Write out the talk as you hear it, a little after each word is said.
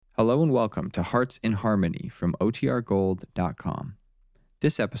Hello and welcome to Hearts in Harmony from OTRGold.com.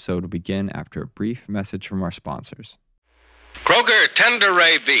 This episode will begin after a brief message from our sponsors. Kroger Tender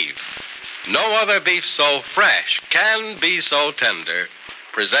Ray Beef. No other beef so fresh can be so tender.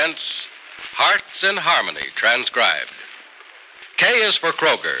 Presents Hearts in Harmony, transcribed. K is for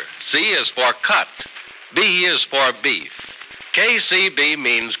Kroger. C is for cut. B is for beef. KCB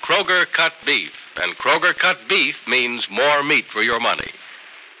means Kroger cut beef, and Kroger cut beef means more meat for your money.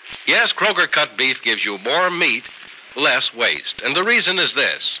 Yes, Kroger cut beef gives you more meat, less waste. And the reason is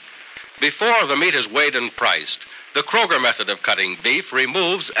this. Before the meat is weighed and priced, the Kroger method of cutting beef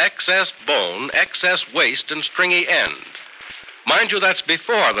removes excess bone, excess waste, and stringy end. Mind you, that's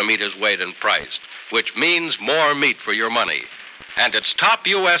before the meat is weighed and priced, which means more meat for your money. And it's top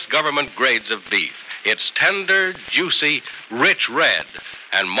U.S. government grades of beef. It's tender, juicy, rich red,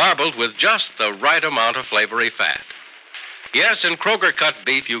 and marbled with just the right amount of flavory fat. Yes, in Kroger cut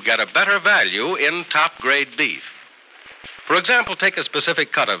beef, you get a better value in top-grade beef. For example, take a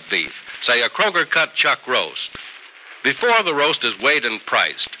specific cut of beef, say a Kroger cut chuck roast. Before the roast is weighed and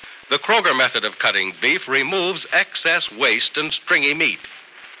priced, the Kroger method of cutting beef removes excess waste and stringy meat.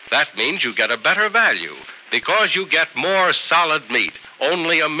 That means you get a better value because you get more solid meat,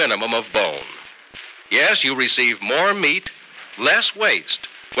 only a minimum of bone. Yes, you receive more meat, less waste,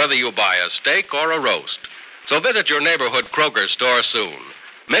 whether you buy a steak or a roast. So visit your neighborhood Kroger store soon.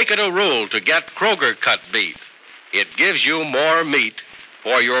 Make it a rule to get Kroger cut beef. It gives you more meat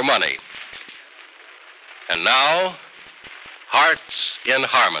for your money. And now, Hearts in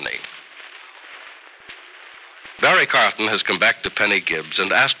Harmony. Barry Carlton has come back to Penny Gibbs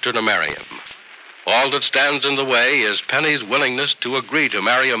and asked her to marry him. All that stands in the way is Penny's willingness to agree to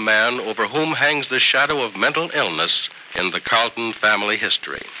marry a man over whom hangs the shadow of mental illness in the Carlton family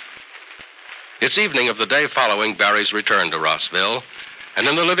history. It's evening of the day following Barry's return to Rossville, and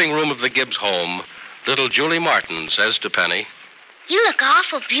in the living room of the Gibbs home, little Julie Martin says to Penny, "You look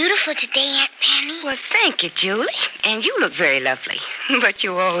awful beautiful today, Aunt Penny." Well, thank you, Julie. And you look very lovely. But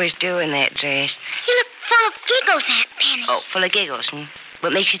you always do in that dress. You look full of giggles, Aunt Penny. Oh, full of giggles, hmm?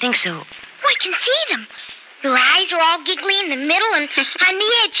 What makes you think so? Oh, I can see them. Your eyes are all giggly in the middle and on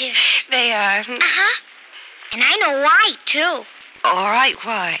the edges. They are. Uh-huh. And I know why, too. All right,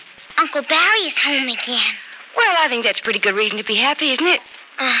 why? Uncle Barry is home again. Well, I think that's a pretty good reason to be happy, isn't it?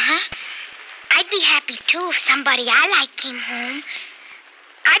 Uh-huh. I'd be happy, too, if somebody I like came home.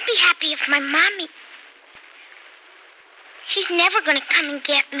 I'd be happy if my mommy... She's never going to come and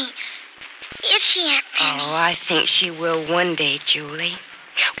get me. Is she, Aunt Penny? Oh, I think she will one day, Julie.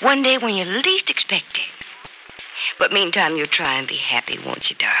 One day when you least expect it. But meantime, you'll try and be happy, won't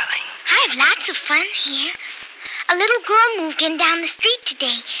you, darling? I have lots of fun here. A little girl moved in down the street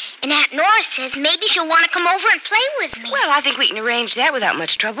today, and Aunt Nora says maybe she'll want to come over and play with me. Well, I think we can arrange that without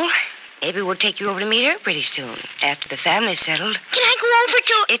much trouble. Maybe we'll take you over to meet her pretty soon, after the family's settled. Can I go over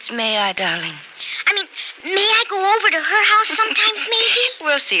to... It's may I, darling. May I go over to her house sometimes, maybe?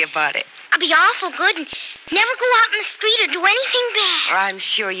 We'll see about it. I'll be awful good and never go out in the street or do anything bad. I'm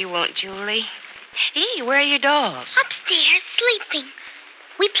sure you won't, Julie. Hey, where are your dolls? Upstairs, sleeping.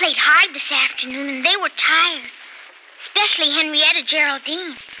 We played hard this afternoon, and they were tired. Especially Henrietta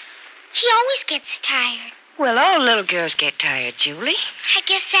Geraldine. She always gets tired. Well, all little girls get tired, Julie. I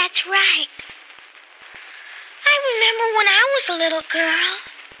guess that's right. I remember when I was a little girl.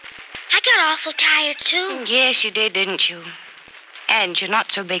 I got awful tired, too. Yes, you did, didn't you? And you're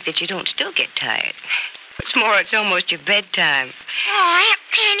not so big that you don't still get tired. What's more, it's almost your bedtime. Oh, Aunt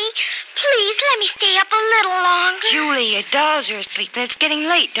Penny, please let me stay up a little longer. Julie, your dolls are asleep, and it's getting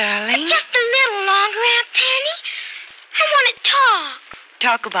late, darling. Just a little longer, Aunt Penny. I want to talk.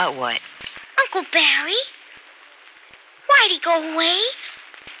 Talk about what? Uncle Barry. Why'd he go away?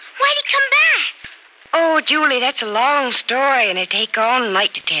 Why'd he come back? Oh, Julie, that's a long story, and it'd take all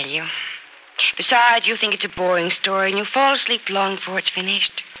night to tell you. Besides, you think it's a boring story, and you'll fall asleep long before it's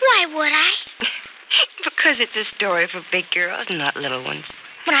finished. Why would I? Because it's a story for big girls, not little ones.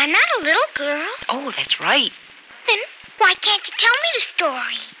 But I'm not a little girl. Oh, that's right. Then why can't you tell me the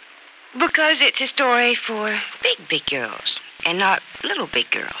story? Because it's a story for big girls, and not little big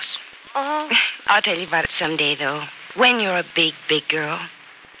girls. Oh. I'll tell you about it someday, though, when you're a big girl.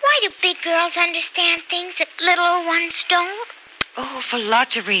 Why do big girls understand things that little ones don't? Oh, for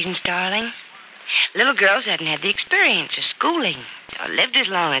lots of reasons, darling. Little girls hadn't had the experience of schooling or lived as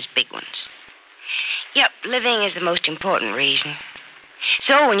long as big ones. Yep, living is the most important reason.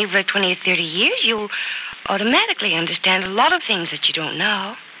 So when you've lived 20 or 30 years, you'll automatically understand a lot of things that you don't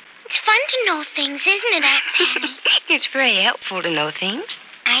know. It's fun to know things, isn't it, Aunt Penny? It's very helpful to know things.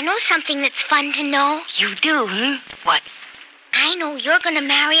 I know something that's fun to know. You do, hmm? What? I I know you're going to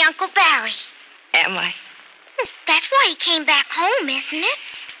marry Uncle Barry. Am I? That's why he came back home, isn't it?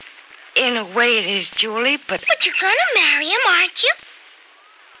 In a way it is, Julie, but But you're going to marry him, aren't you?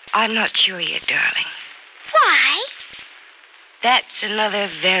 I'm not sure yet, darling. Why? That's another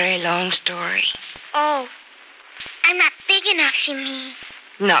very long story. Oh, I'm not big enough, you mean?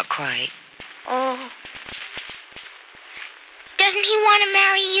 Not quite. Oh. Doesn't he want to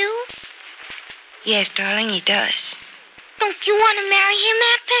marry you? Yes, darling, he does. Don't you want to marry him,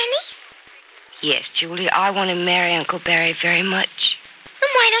 Aunt Penny? Yes, Julie, I want to marry Uncle Barry very much. Then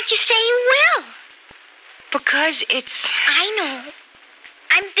why don't you say you will? Because it's... I know.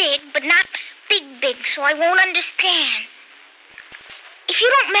 I'm big, but not big, so I won't understand. If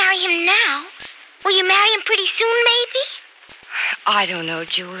you don't marry him now, will you marry him pretty soon, maybe? I don't know,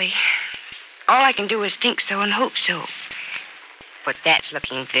 Julie. All I can do is think so and hope so. But that's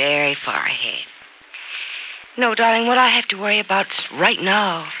looking very far ahead. No, darling, what I have to worry about's right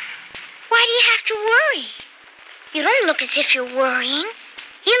now. Why do you have to worry? You don't look as if you're worrying.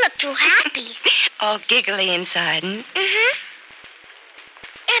 You look too happy. All giggly inside. Mm-hmm.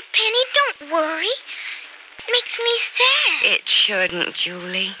 Aunt Penny, don't worry. It makes me sad. It shouldn't,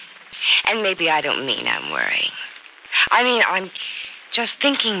 Julie. And maybe I don't mean I'm worrying. I mean, I'm just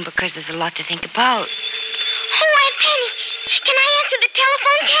thinking because there's a lot to think about. Oh, Aunt Penny, can I answer the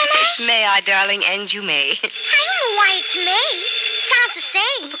telephone, can I? May I, darling, and you may. I don't know why it's May. Sounds the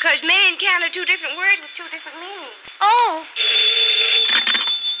same. Because may and can are two different words with two different meanings. Oh.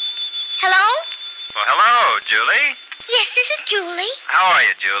 Hello? Well, hello, Julie. Yes, this is Julie. How are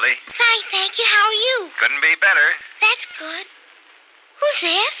you, Julie? Fine, thank you. How are you? Couldn't be better. That's good. Who's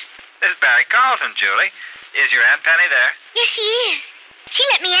this? This is Barry Carlton, Julie. Is your Aunt Penny there? Yes, she is. She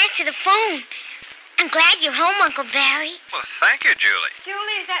let me answer the phone. I'm glad you're home, Uncle Barry. Well, thank you, Julie.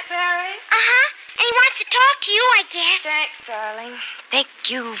 Julie, is that Barry? Uh-huh. And he wants to talk to you, I guess. Thanks, darling. Thank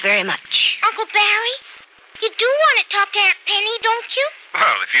you very much. Uncle Barry, you do want to talk to Aunt Penny, don't you?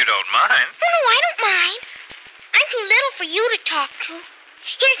 Well, if you don't mind. Oh, no, I don't mind. I'm too little for you to talk to.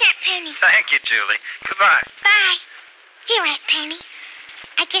 Here's Aunt Penny. Thank you, Julie. Goodbye. Bye. Here, Aunt Penny.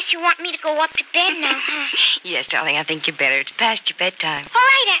 I guess you want me to go up to bed now, huh? Yes, darling, I think you better. It's past your bedtime. All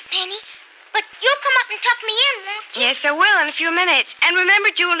right, Aunt Penny. But you'll come up and tuck me in, won't you? Yes, I will in a few minutes. And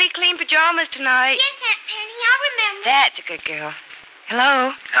remember, Julie, clean pajamas tonight. Yes, Aunt Penny, I'll remember. That's a good girl.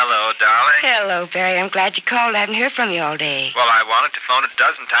 Hello? Hello, darling. Hello, Barry. I'm glad you called. I haven't heard from you all day. Well, I wanted to phone a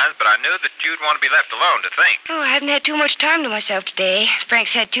dozen times, but I knew that you'd want to be left alone to think. Oh, I haven't had too much time to myself today.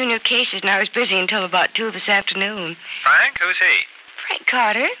 Frank's had 2 new cases, and I was busy until about 2 this afternoon. Frank? Who's he? Frank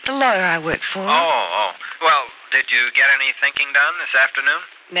Carter, the lawyer I work for. Oh. Well, did you get any thinking done this afternoon?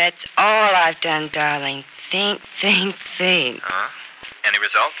 That's all I've done, darling. Think. Huh? Any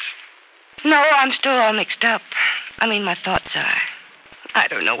results? No, I'm still all mixed up. I mean, my thoughts are. I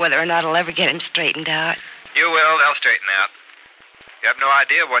don't know whether or not I'll ever get him straightened out. You will. They'll straighten out. You have no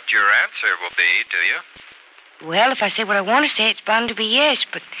idea what your answer will be, do you? Well, if I say what I want to say, it's bound to be yes,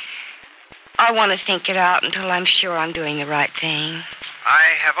 but I want to think it out until I'm sure I'm doing the right thing. I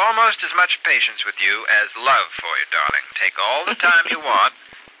have almost as much patience with you as love for you, darling. Take all the time you want,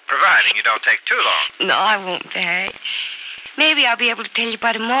 providing you don't take too long. No, I won't, Barry. Maybe I'll be able to tell you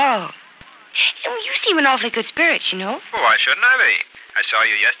by tomorrow. Oh, you seem in awfully good spirits, you know. Well, why shouldn't I be? I saw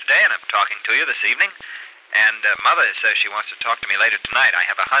you yesterday, and I'm talking to you this evening. And Mother says she wants to talk to me later tonight. I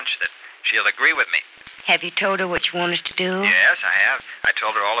have a hunch that she'll agree with me. Have you told her what you want us to do? Yes, I have. I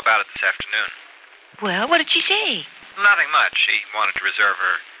told her all about it this afternoon. Well, what did she say? Nothing much. She wanted to reserve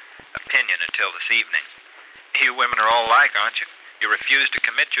her opinion until this evening. You women are all alike, aren't you? You refuse to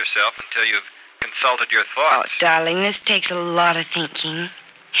commit yourself until you've consulted your Oh, thoughts. darling, this takes a lot of thinking.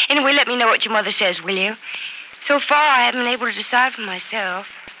 Anyway, let me know what your mother says, will you? So far, I haven't been able to decide for myself.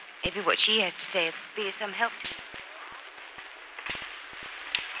 Maybe what she has to say will be of some help to me.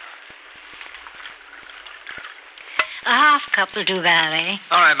 A half cup will do, Valerie.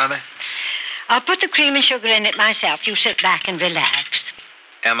 All right, Mother. I'll put the cream and sugar in it myself. You sit back and relax.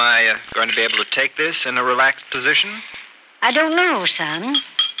 Am I going to be able to take this in a relaxed position? I don't know, son.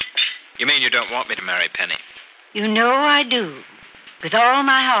 You mean you don't want me to marry Penny? You know I do. With all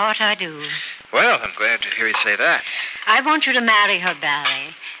my heart, I do. Well, I'm glad to hear you say that. I want you to marry her,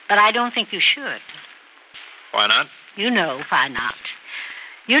 Barry, but I don't think you should. Why not? You know why not.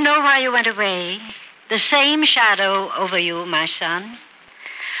 You know why you went away. The same shadow over you, my son.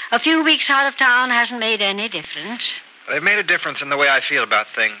 A few weeks out of town hasn't made any difference. They've made a difference in the way I feel about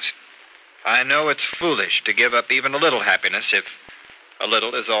things. I know it's foolish to give up even a little happiness if a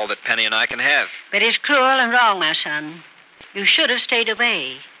little is all that Penny and I can have. But it's cruel and wrong, my son. You should have stayed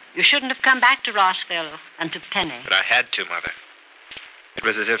away. You shouldn't have come back to Rossville and to Penny. But I had to, Mother. It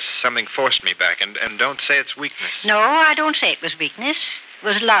was as if something forced me back, and don't say it's weakness. No, I don't say it was weakness. It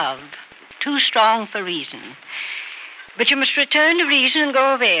was love. Too strong for reason. But you must return to reason and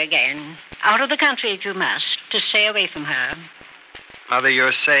go away again. Out of the country if you must, to stay away from her. Mother,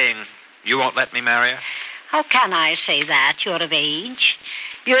 you're saying you won't let me marry her? How can I say that? You're of age.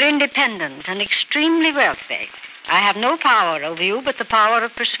 You're independent and extremely wealthy. I have no power over you but the power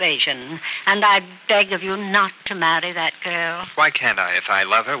of persuasion, and I beg of you not to marry that girl. Why can't I if I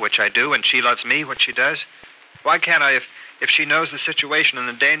love her, which I do, and she loves me, which she does? Why can't I if she knows the situation and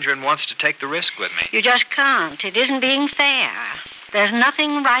the danger and wants to take the risk with me? You just can't. It isn't being fair. There's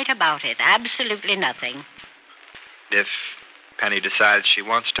nothing right about it. Absolutely nothing. If Penny decides she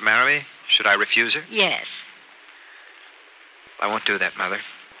wants to marry me, should I refuse her? Yes. I won't do that, Mother.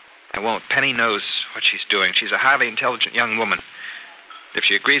 I won't. Penny knows what she's doing. She's a highly intelligent young woman. If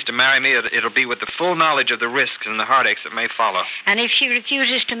she agrees to marry me, it'll be with the full knowledge of the risks and the heartaches that may follow. And if she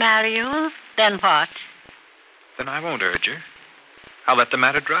refuses to marry you, then what? Then I won't urge her. I'll let the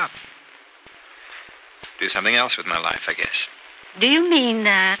matter drop. Do something else with my life, I guess. Do you mean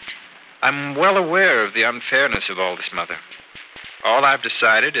that? I'm well aware of the unfairness of all this, Mother. All I've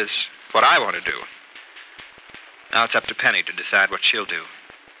decided is what I want to do. Now it's up to Penny to decide what she'll do.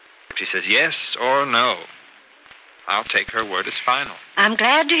 If she says yes or no, I'll take her word as final. I'm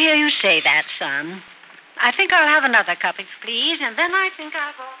glad to hear you say that, son. I think I'll have another cup, if you please, and then I think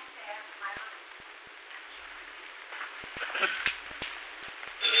I'll go upstairs.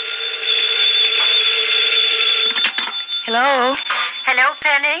 Hello? Hello,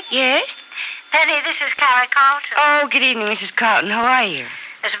 Penny? Yes? Penny, this is Carrie Carlton. Oh, good evening, Mrs. Carlton. How are you?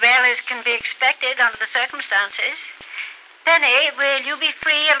 As well as can be expected under the circumstances. Penny, will you be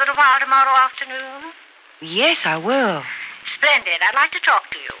free a little while tomorrow afternoon? Yes, I will. Splendid. I'd like to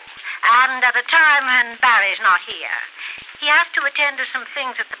talk to you. And at a time when Barry's not here. He has to attend to some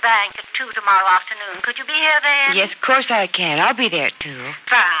things at the bank at 2 tomorrow afternoon. Could you be here then? Yes, of course I can. I'll be there, too.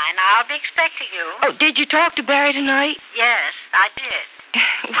 Fine. I'll be expecting you. Oh, did you talk to Barry tonight? Yes, I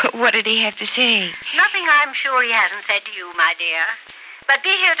did. What did he have to say? Nothing I'm sure he hasn't said to you, my dear. But be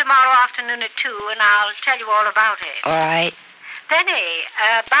here tomorrow afternoon at 2, and I'll tell you all about it. All right. Penny,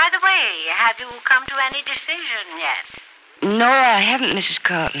 by the way, have you come to any decision yet? No, I haven't, Mrs.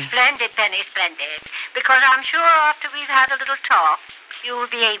 Carlton. Splendid, Penny, splendid. Because I'm sure after we've had a little talk, you'll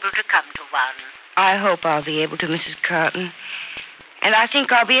be able to come to one. I hope I'll be able to, Mrs. Carlton. And I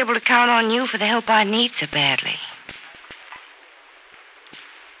think I'll be able to count on you for the help I need so badly.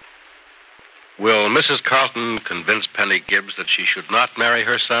 Will Mrs. Carlton convince Penny Gibbs that she should not marry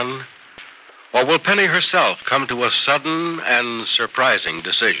her son? Or will Penny herself come to a sudden and surprising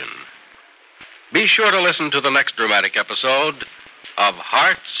decision? Be sure to listen to the next dramatic episode of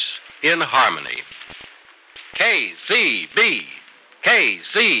Hearts in Harmony. KCB.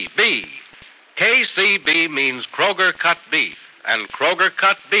 KCB. KCB means Kroger cut beef, and Kroger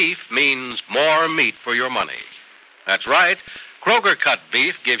cut beef means more meat for your money. That's right. Kroger cut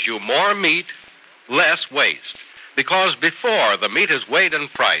beef gives you more meat, less waste. Because before the meat is weighed and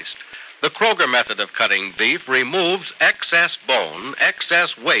priced, the Kroger method of cutting beef removes excess bone,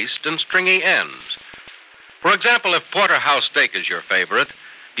 excess waste, and stringy ends. For example, if porterhouse steak is your favorite,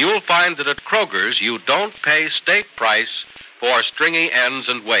 you'll find that at Kroger's you don't pay steak price for stringy ends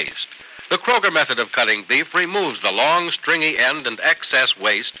and waste. The Kroger method of cutting beef removes the long, stringy end and excess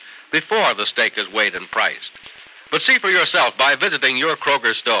waste before the steak is weighed and priced. But see for yourself by visiting your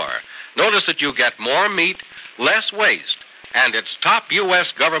Kroger store. Notice that you get more meat, less waste, and it's top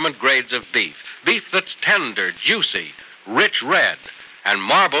U.S. government grades of beef. Beef that's tender, juicy, rich red, and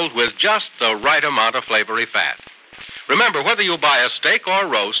marbled with just the right amount of flavory fat. Remember, whether you buy a steak or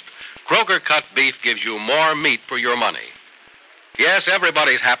roast, Kroger cut beef gives you more meat for your money. Yes,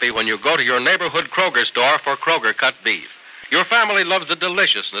 everybody's happy when you go to your neighborhood Kroger store for Kroger cut beef. Your family loves the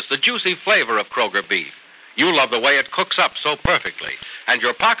deliciousness, the juicy flavor of Kroger beef. You love the way it cooks up so perfectly. And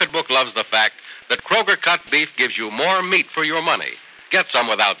your pocketbook loves the fact that Kroger cut beef gives you more meat for your money. Get some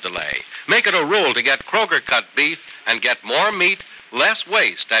without delay. Make it a rule to get Kroger cut beef and get more meat, less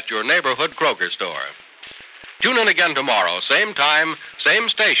waste at your neighborhood Kroger store. Tune in again tomorrow, same time, same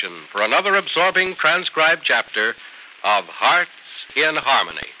station, for another absorbing transcribed chapter of Hearts in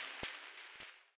Harmony.